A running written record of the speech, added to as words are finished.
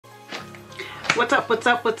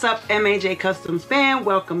What's up, M.A.J. Customs fan?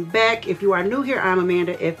 Welcome back. If you are new here, I'm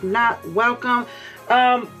Amanda. If not, welcome.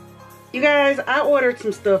 You guys, I ordered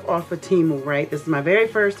some stuff off of TEMU, right? This is my very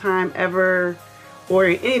first time ever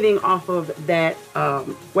ordering anything off of that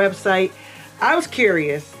website. I was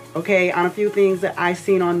curious, okay, on a few things that I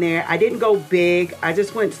seen on there. I didn't go big. I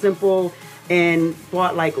just went simple and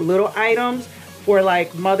bought like little items for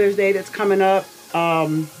like Mother's Day that's coming up.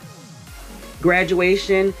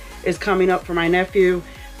 Graduation is coming up for my nephew.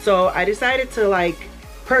 So I decided to like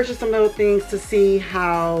purchase some little things to see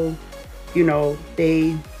how, you know,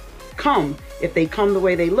 they come. If they come the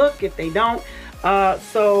way they look, if they don't.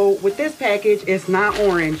 So with this package, it's not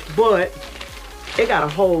orange, but it got a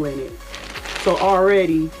hole in it. So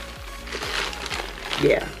already,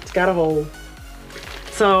 yeah, it's got a hole.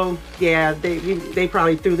 So yeah, they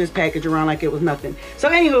probably threw this package around like it was nothing. So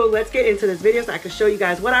anywho, let's get into this video so I can show you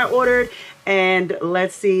guys what I ordered, and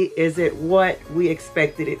let's see, is it what we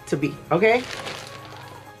expected it to be, okay?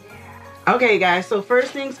 Okay guys, so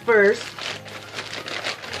first things first.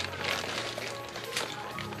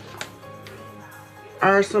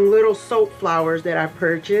 Are some little soap flowers that I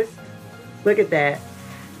purchased. Look at that.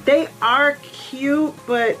 They are cute,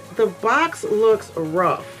 but the box looks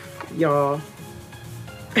rough, y'all.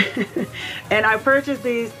 And I purchased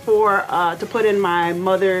these for to put in my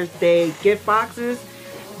Mother's Day gift boxes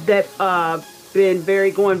that been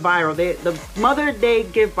going viral. The Mother's Day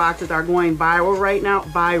gift boxes are going viral right now.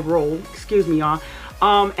 Excuse me, y'all.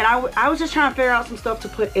 And I was just trying to figure out some stuff to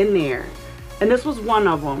put in there, and this was one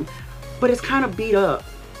of them, but it's kind of beat up.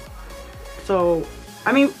 So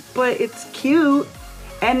I mean, but it's cute,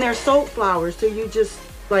 and they're soap flowers, so you just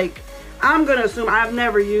like, I'm gonna assume, I've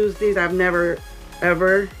never used these, I've never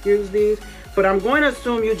ever used these, but I'm going to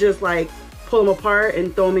assume you just like pull them apart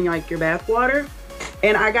and throw them in like your bath water.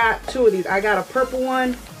 And I got two of these. I got a purple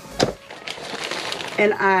one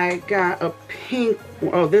and I got a pink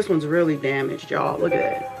one. Oh, this one's really damaged, y'all. Look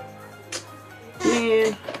at that.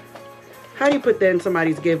 Man, how do you put that in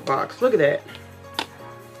somebody's gift box? Look at that.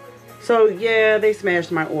 So yeah, they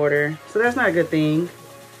smashed my order, so that's not a good thing.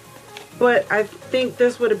 But I think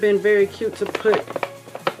this would have been very cute to put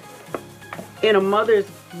in a mother's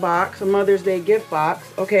box, a Mother's Day gift box,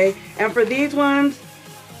 okay? And for these ones,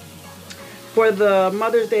 for the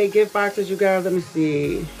Mother's Day gift boxes, you guys, let me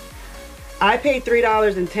see. I paid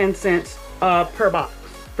 $3.10 per box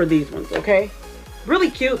for these ones, okay?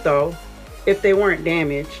 Really cute though, if they weren't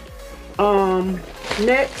damaged.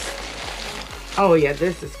 Next, oh yeah,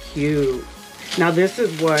 this is cute. Now this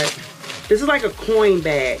is like a coin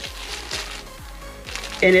bag.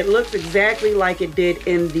 And it looks exactly like it did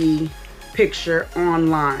in the picture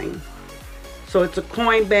online. So it's a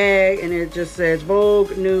coin bag and it just says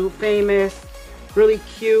Vogue, new, famous. Really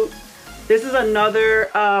cute. This is another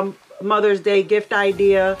Mother's Day gift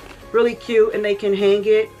idea. Really cute, and they can hang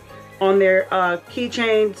it on their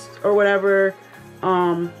keychains or whatever.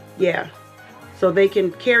 Yeah, so they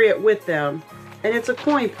can carry it with them. And it's a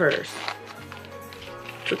coin purse.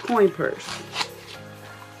 It's a coin purse.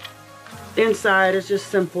 Inside is just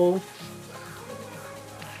simple.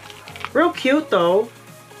 Real cute though,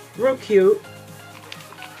 real cute.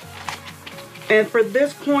 And for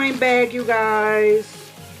this coin bag, you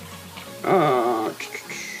guys, I'm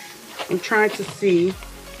trying to see.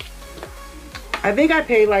 I think I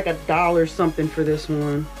paid like $1 something for this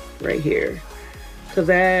one right here. Cause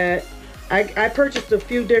I purchased a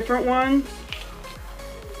few different ones.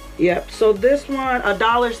 Yep, so this one,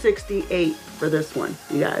 $1.68 for this one,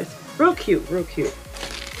 you guys. Real cute, real cute.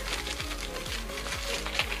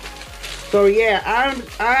 So yeah,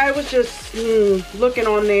 I was just looking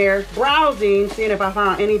on there, browsing, seeing if I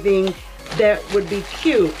found anything that would be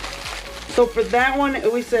cute. So for that one,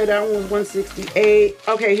 we said that one was $168.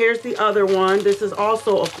 Okay, here's the other one. This is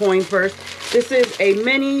also a coin purse. This is a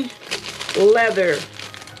mini leather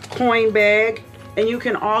coin bag, and you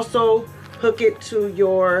can also hook it to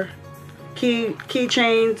your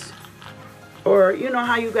keychains, or you know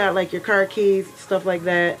how you got like your car keys, stuff like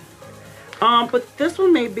that. But this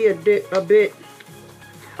one may be a bit,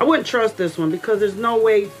 I wouldn't trust this one because there's no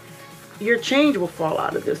way your change will fall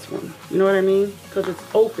out of this one. You know what I mean? Because it's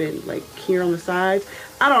open, like here on the sides.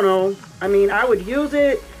 I don't know. I mean, I would use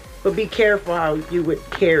it, but be careful how you would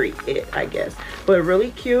carry it, I guess. But really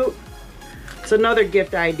cute. It's another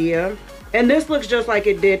gift idea. And this looks just like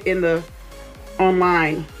it did in the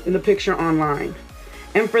picture online.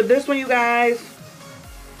 And for this one, you guys,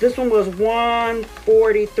 this one was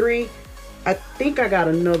 $143. I think I got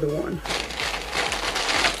another one.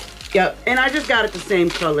 Yep, and I just got it the same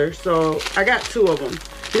color, so I got two of them.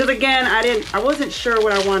 Because again, I wasn't sure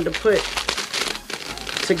what I wanted to put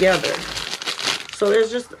together. So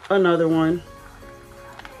there's just another one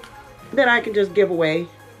that I can just give away.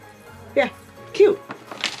 Yeah, cute.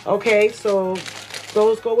 Okay, so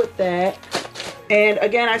those go with that. And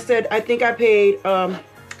again, I said I think I paid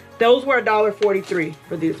those were $1.43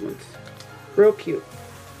 for these ones. Real cute.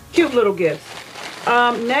 Cute little gifts.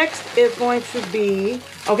 Next is going to be,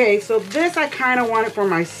 okay, so this I kind of wanted for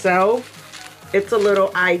myself. It's a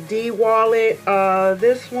little ID wallet.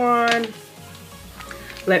 This one,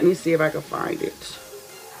 let me see if I can find it.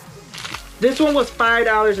 This one was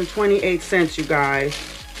 $5.28, you guys,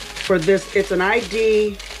 for this. It's an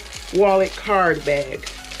ID wallet card bag.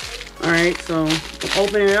 All right, so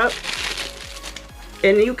open it up.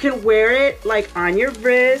 And you can wear it like on your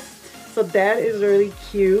wrist. So that is really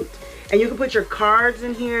cute. And you can put your cards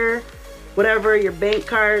in here, whatever, your bank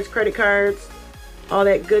cards, credit cards, all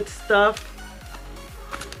that good stuff.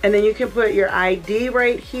 And then you can put your ID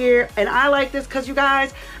right here. And I like this because, you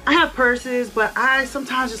guys, I have purses, but I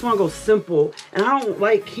sometimes just want to go simple. And I don't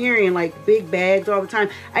like carrying like big bags all the time.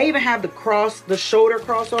 I even have the shoulder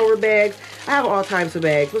crossover bags. I have all types of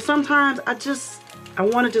bags. But sometimes I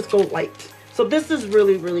want to just go light. So this is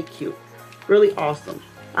really, really cute. Really awesome.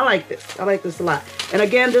 I like this. I like this a lot. And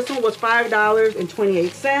again, this one was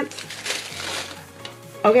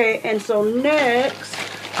 $5.28. Okay, and so next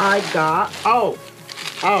I got,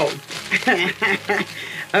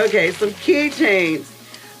 okay, some keychains.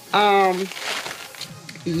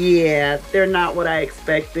 Yeah, they're not what I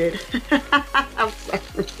expected. I'm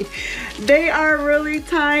sorry. They are really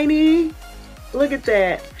tiny. Look at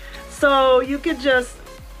that. So you could just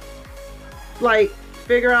like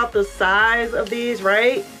figure out the size of these,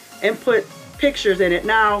 right? And put pictures in it.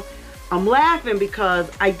 Now, I'm laughing because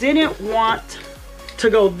I didn't want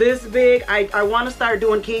to go this big. I want to start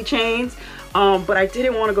doing keychains, but I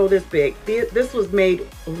didn't want to go this big. This was made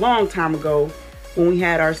a long time ago when we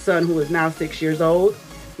had our son, who is now 6 years old.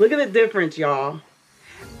 Look at the difference, y'all.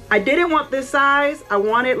 I didn't want this size. I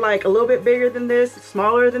wanted like a little bit bigger than this,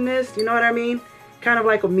 smaller than this. You know what I mean? Kind of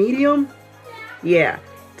like a medium. Yeah.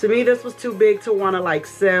 To me, this was too big to want to like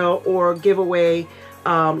sell or give away.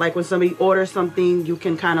 Like when somebody orders something, you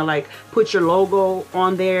can kind of like put your logo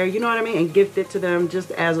on there, you know what I mean, and gift it to them just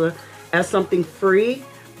as something free.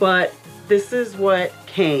 But this is what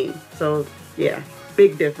came. So yeah,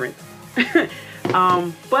 big difference.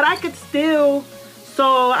 But I could still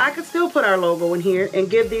put our logo in here and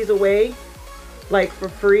give these away like for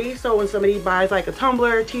free. So when somebody buys like a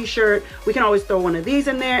tumbler, t-shirt, we can always throw one of these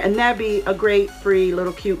in there, and that'd be a great free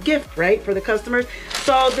little cute gift, right, for the customers.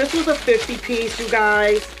 So this was a 50 piece, you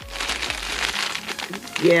guys.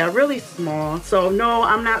 Yeah, really small. So no,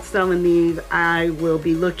 I'm not selling these. I will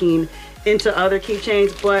be looking into other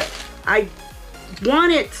keychains, but I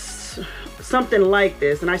wanted something like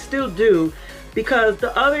this, and I still do, because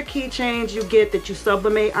the other keychains you get that you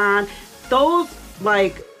sublimate on, those,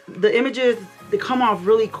 like the images, they come off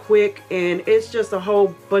really quick, and it's just a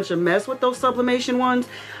whole bunch of mess with those sublimation ones.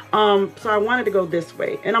 So I wanted to go this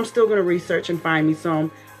way, and I'm still going to research and find me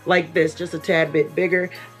some like this, just a tad bit bigger.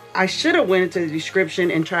 I should have went into the description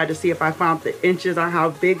and tried to see if I found the inches on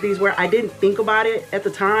how big these were. I didn't think about it at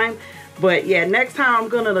the time, but yeah, next time I'm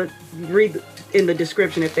going to read in the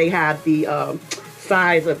description if they have the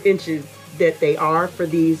size of inches that they are for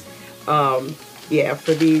these, yeah,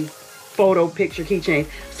 for these photo picture keychains.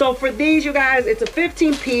 So for these, you guys, it's a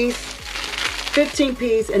 15 piece,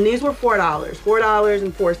 and these were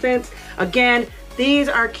 $4.04. Again, these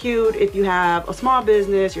are cute if you have a small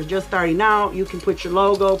business, you're just starting out. You can put your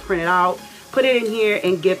logo, print it out, put it in here,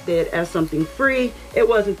 and gift it as something free. It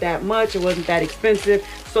wasn't that much, it wasn't that expensive.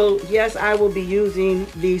 So yes, I will be using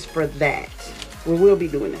these for that. We will be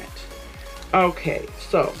doing that. Okay,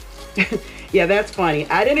 so yeah, that's funny.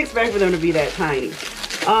 I didn't expect for them to be that tiny.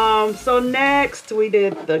 So next we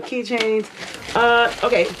did the keychains.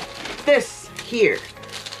 Okay, this here,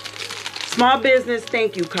 small business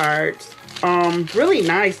thank you cards. Really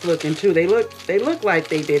nice looking too. They look like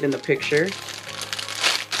they did in the picture.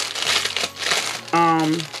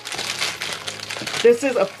 This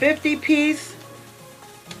is a 50 piece.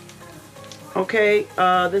 Okay,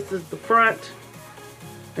 this is the front,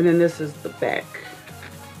 and then this is the back.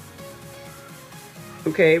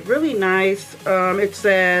 Okay, really nice. It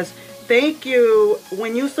says, thank you.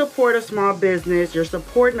 When you support a small business, you're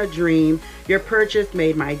supporting a dream. Your purchase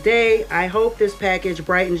made my day. I hope this package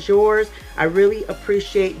brightens yours. I really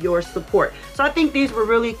appreciate your support. So I think these were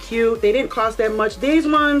really cute. They didn't cost that much. These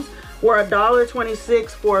ones were $1.26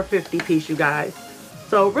 for a 50 piece, you guys.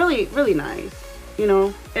 So really, really nice, you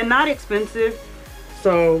know, and not expensive.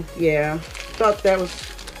 So yeah, thought that was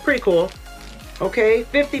pretty cool. Okay,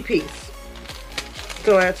 50 piece.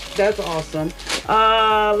 So that's awesome.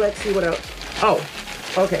 Let's see what else. Oh,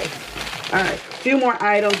 okay. All right, a few more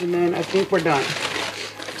items and then I think we're done.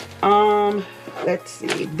 Let's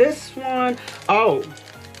see, this one. Oh,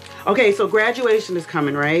 okay, so graduation is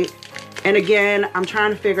coming, right? And again, I'm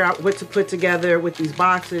trying to figure out what to put together with these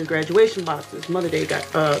boxes, graduation boxes, Mother Day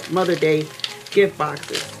gift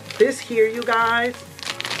boxes. This here, you guys,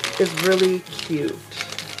 is really cute.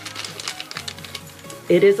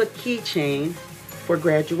 It is a keychain for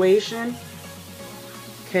graduation,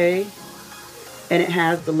 okay? And it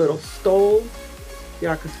has the little stole.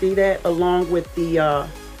 Y'all can see that, along with the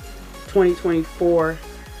 2024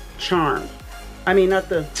 charm. I mean, not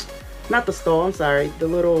the stole, I'm sorry, the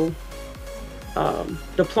little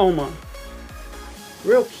diploma.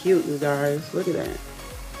 Real cute, you guys. Look at that.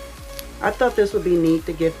 I thought this would be neat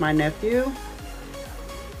to gift my nephew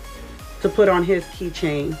to put on his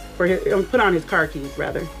keychain, for his, put on his car keys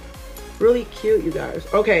rather. Really cute, you guys.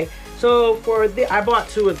 Okay, so for the, I bought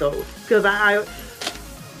 2 of those because I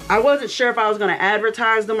wasn't sure if I was gonna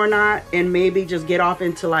advertise them or not, and maybe just get off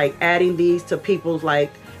into like adding these to people's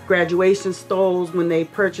like graduation stoles when they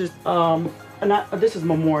purchase. This is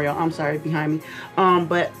memorial. I'm sorry, behind me.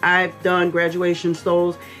 But I've done graduation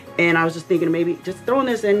stoles, and I was just thinking of maybe just throwing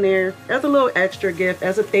this in there as a little extra gift,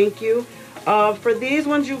 as a thank you. For these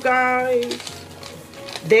ones, you guys,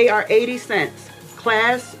 they are 80 cents.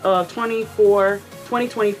 Class of 2024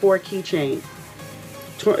 keychain.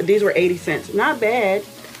 These were 80 cents. Not bad,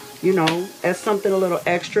 you know, as something a little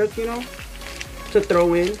extra, you know, to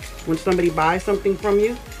throw in when somebody buys something from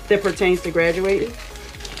you that pertains to graduating.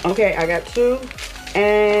 Okay, I got 2.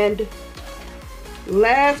 And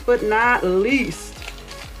last but not least,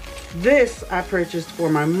 this I purchased for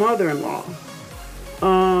my mother-in-law.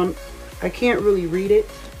 I can't really read it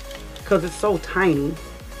because it's so tiny.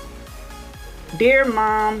 Dear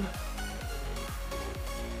Mom,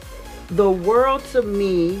 the world to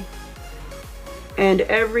me, and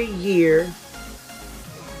every year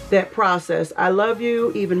that process. I love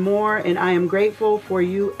you even more, and I am grateful for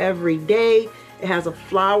you every day. It has a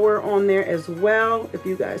flower on there as well, if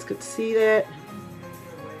you guys could see that.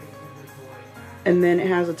 And then it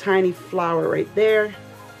has a tiny flower right there.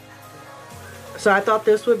 So I thought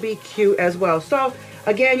this would be cute as well. So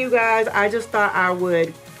again, you guys, I just thought I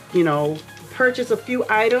would, you know, purchase a few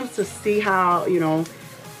items to see how, you know,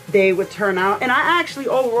 they would turn out. And I actually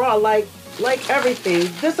overall like everything.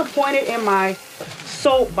 Disappointed in my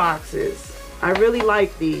soap boxes. I really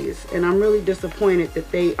like these, and I'm really disappointed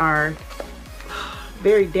that they are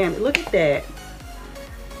very damaged. Look at that.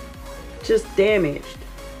 Just damaged.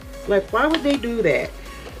 Like, why would they do that?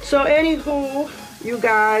 So anywho, you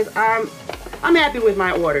guys, I'm happy with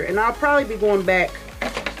my order, and I'll probably be going back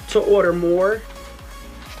to order more.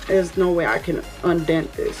 There's no way I can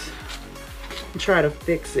undent this and try to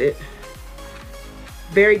fix it.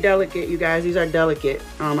 Very delicate, you guys. These are delicate.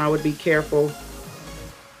 I would be careful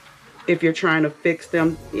if you're trying to fix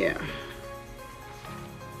them. Yeah.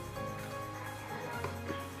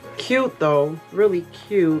 Cute though, really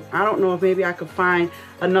cute. I don't know if maybe I could find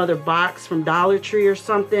another box from Dollar Tree or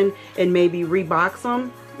something and maybe rebox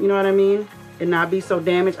them, you know what I mean, and not be so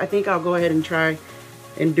damaged. I think I'll go ahead and try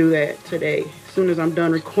and do that today as soon as I'm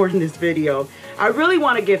done recording this video. I really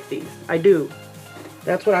want to gift these. I do.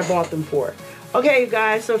 That's what I bought them for. Okay, you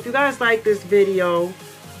guys, so if you guys like this video,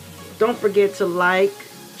 don't forget to like,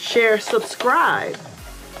 share, subscribe.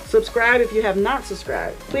 Subscribe if you have not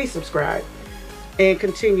subscribed. Please subscribe. And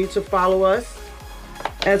continue to follow us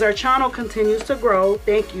as our channel continues to grow.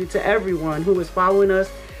 Thank you to everyone who is following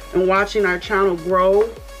us and watching our channel grow,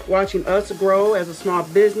 watching us grow as a small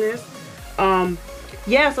business.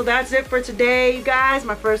 Yeah, so that's it for today, you guys.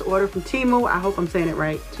 My first order from TEMU. I hope I'm saying it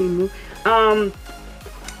right, TEMU.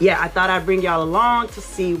 Yeah, I thought I'd bring y'all along to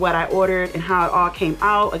see what I ordered and how it all came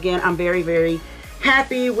out. Again, I'm very, very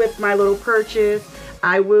happy with my little purchase.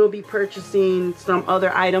 I will be purchasing some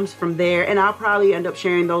other items from there, and I'll probably end up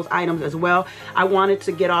sharing those items as well. I wanted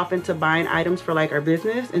to get off into buying items for like our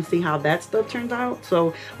business and see how that stuff turns out.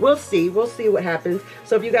 So we'll see what happens.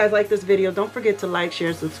 So if you guys like this video, don't forget to like,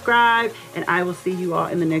 share, subscribe, and I will see you all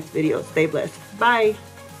in the next video. Stay blessed. Bye.